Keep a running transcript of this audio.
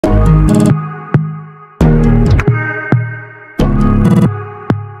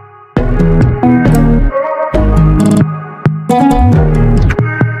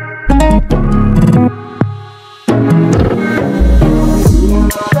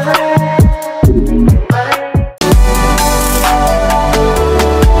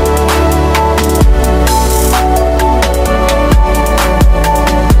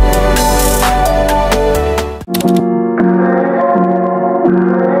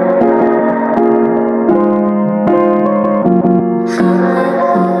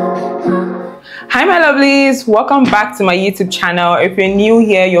my lovelies, welcome back to my YouTube channel. If you're new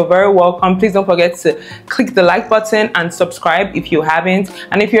here, you're very welcome. Please don't forget to click the like button and subscribe if you haven't,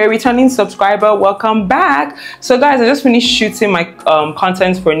 and if you're a returning subscriber, welcome back. So guys, I just finished shooting my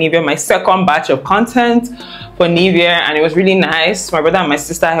content for New Year, my second batch of content for New Year, and it was really nice. My brother and my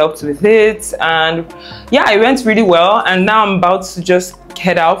sister helped with it, and yeah, it went really well. And now I'm about to just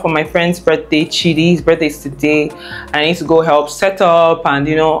head out for my friend's birthday. Chidi's birthday is today. I need to go help set up and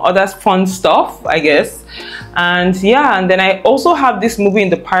other fun stuff, I guess. And yeah, and then I also have this movie in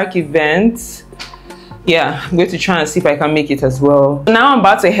the park event. Yeah, I'm going to try and see if I can make it as well. Now I'm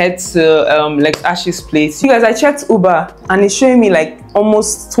about to head to Lex Ash's place. You guys, I checked Uber and it's showing me like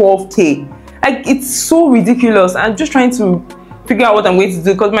almost 12k. Like, it's so ridiculous. I'm just trying to figure out what I'm going to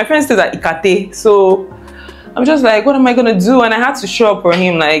do because my friend stays at Ikate, so I'm just like, what am I gonna do? And I had to show up for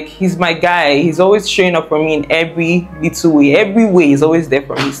him. Like, he's my guy. He's always showing up for me in every little way. Every way he's always there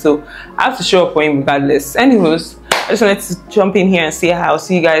for me. So I have to show up for him regardless. Anyways, I just wanted to jump in here and say hi. I'll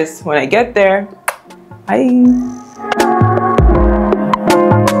see you guys when I get there. Bye.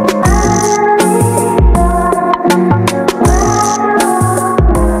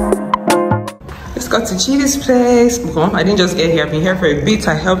 Let's go to Chidi's place. I didn't just get here. I've been here for a bit.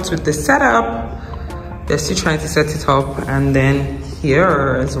 I helped with the setup. They're still trying to set it up, and then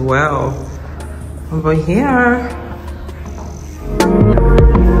here as well. Over here.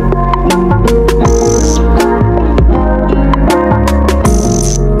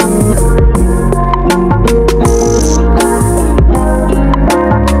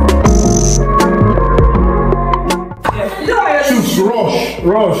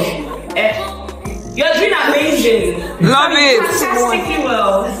 Rush. You're doing amazing. Love it. Fantastically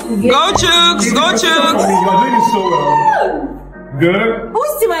well. Go Chooks, go Chooks. You're doing it so well. Good.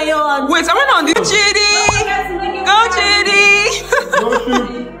 Who's to my own? Wait, someone on this Chidi. Go Chidi.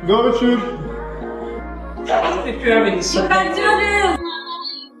 Go shoot. You can do this.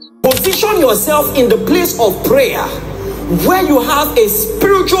 Position yourself in the place of prayer where you have a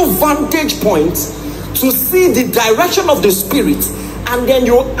spiritual vantage point to see the direction of the Spirit, and then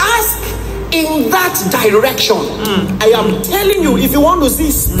you ask in that direction. I am telling you, if you want to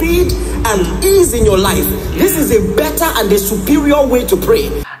see speed and ease in your life, this is a better and a superior way to pray.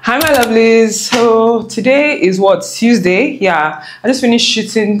 Hi my lovelies. So today is what, Tuesday? Yeah, I just finished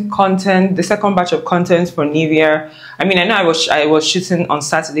shooting content, the second batch of content for New Year. I mean, I know I was shooting on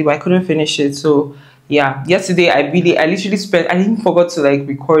Saturday, but I couldn't finish it. So yeah, yesterday I literally spent, I even forgot to like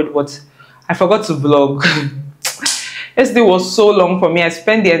record I forgot to vlog. Yesterday was so long for me. I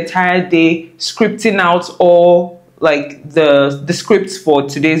spent the entire day scripting out all like the scripts for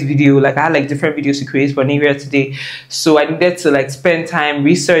today's video. Like, I had like different videos to create for New Year today, so I needed to like spend time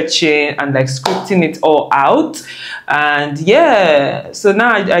researching and like scripting it all out. And yeah, so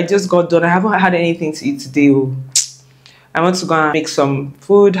now I just got done. I haven't had anything to eat today. I want to go and make some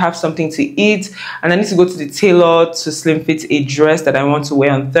food, have something to eat, and I need to go to the tailor to slim fit a dress that I want to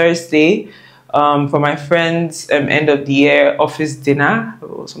wear on Thursday for my friend's end of the year office dinner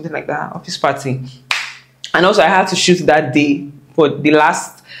or something like that, office party. And also I had to shoot that day for the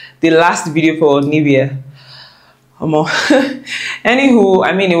last video for New Year. Anywho,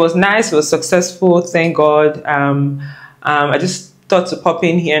 I mean, it was nice, it was successful, thank God. I just thought to pop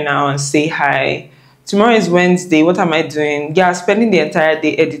in here now and say hi. Tomorrow is Wednesday. What am I doing? Yeah, spending the entire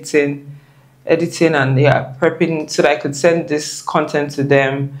day editing and yeah, prepping so that I could send this content to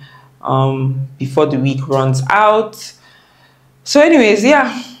them before the week runs out. So anyways,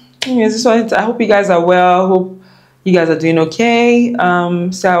 yeah, I hope you guys are well. Hope you guys are doing okay.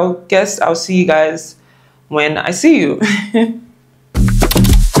 So I guess I'll see you guys when I see you.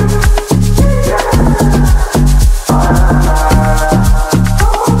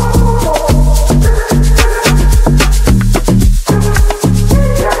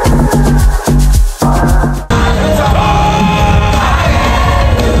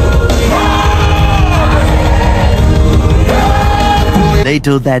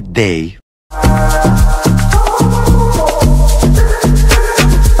 Later that day.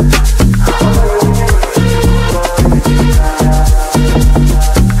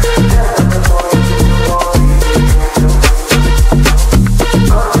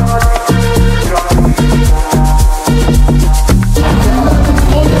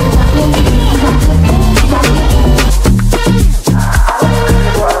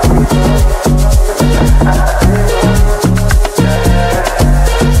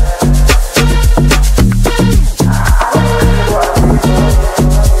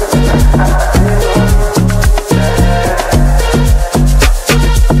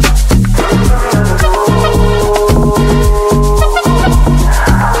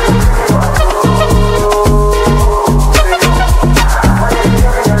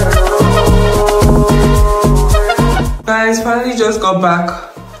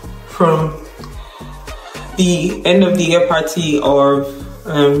 from the end of the year party of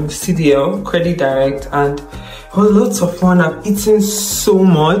CDL, Credit Direct, and it was lots of fun. I've eaten so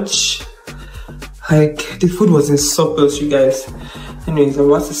much. Like, the food was in surplus, you guys. Anyways, I'm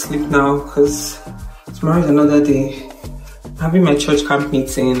about to sleep now because tomorrow is another day. I'm having my church camp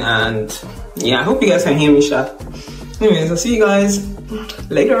meeting, and yeah, I hope you guys can hear me, Sha. Anyways, I'll see you guys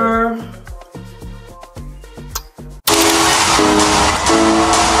later.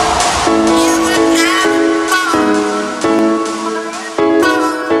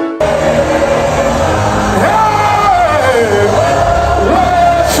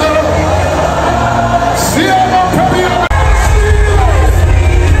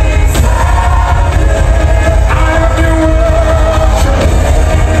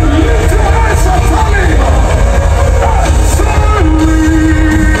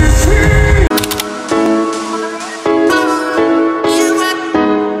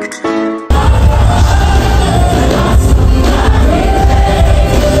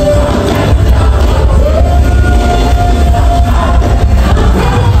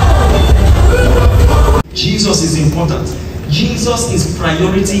 Jesus is important. Jesus is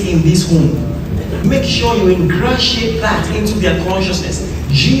priority in this home. Make sure you ingratiate that into their consciousness.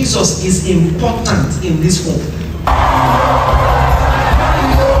 Jesus is important in this home.